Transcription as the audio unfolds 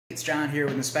it's John here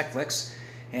with Inspectflix,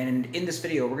 and in this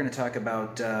video we're going to talk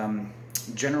about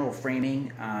general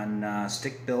framing on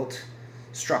stick-built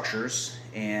structures,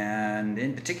 and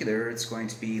in particular it's going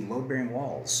to be load-bearing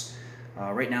walls.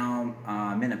 Right now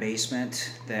I'm in a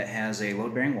basement that has a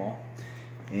load-bearing wall,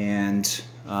 and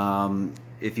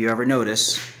if you ever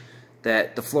notice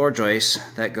that the floor joists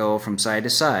that go from side to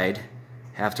side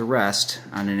have to rest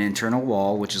on an internal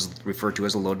wall, which is referred to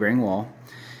as a load-bearing wall.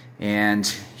 And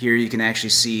here you can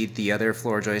actually see the other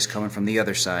floor joist coming from the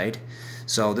other side.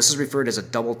 So this is referred as a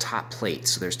double top plate.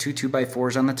 So there's two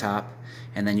 2x4s on the top,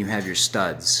 and then you have your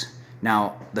studs.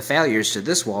 Now the failures to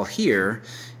this wall here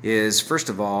is, first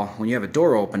of all, when you have a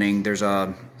door opening, there's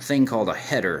a thing called a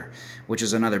header, which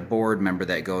is another board member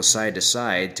that goes side to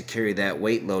side to carry that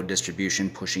weight load distribution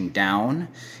pushing down,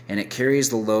 and it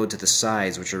carries the load to the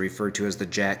sides, which are referred to as the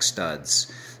jack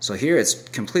studs. So here it's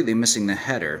completely missing the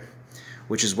header,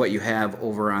 which is what you have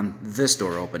over on this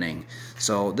door opening.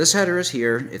 So this header is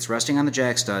here, it's resting on the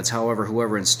jack studs. However,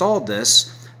 whoever installed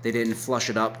this, they didn't flush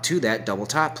it up to that double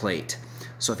top plate.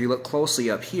 So if you look closely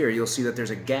up here, you'll see that there's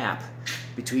a gap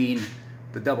between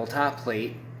the double top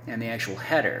plate and the actual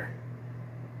header.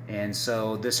 And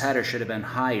so this header should have been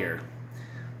higher.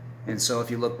 And so if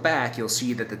you look back, you'll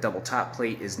see that the double top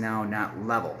plate is now not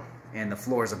level, and the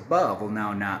floors above will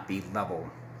now not be level.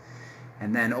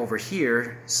 And then over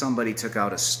here, somebody took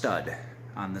out a stud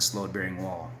on this load-bearing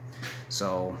wall.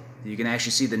 So you can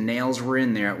actually see the nails were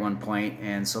in there at one point,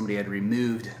 and somebody had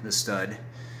removed the stud,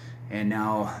 and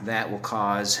now that will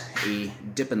cause a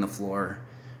dip in the floor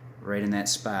right in that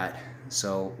spot.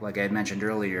 So like I had mentioned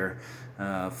earlier,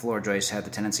 floor joists have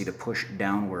the tendency to push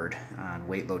downward on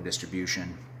weight load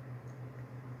distribution.